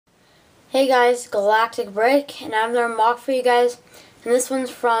Hey guys, Galactic Break, and I have another mock for you guys. And this one's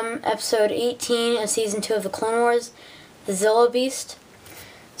from episode 18 of season 2 of the Clone Wars, the Zillo Beast.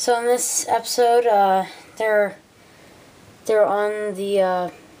 So in this episode, they're on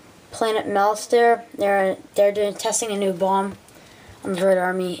the planet Malstair. They're testing a new bomb on the Red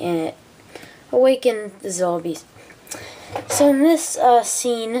Army, and it awakened the Zillo Beast. So in this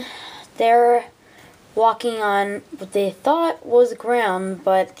scene, they're walking on what they thought was ground,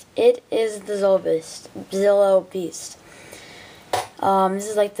 but it is the Zillo Beast. This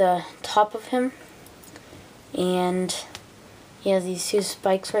is like the top of him, and he has these two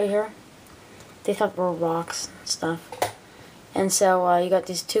spikes right here. They thought were rocks and stuff. And so you got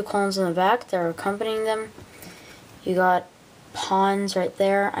these two clones in the back that are accompanying them. You got pawns right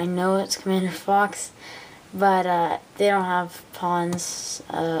there. I know it's Commander Fox, but they don't have pawns,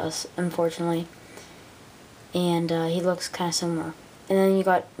 unfortunately. And he looks kind of similar. And then you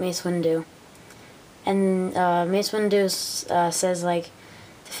got Mace Windu. And Mace Windu says, like,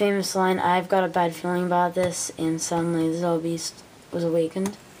 the famous line, "I've got a bad feeling about this," and suddenly the Zillo Beast was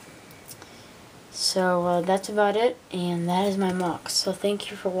awakened. So that's about it, and that is my mock. So thank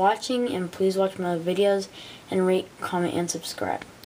you for watching, and please watch my other videos, and rate, comment, and subscribe.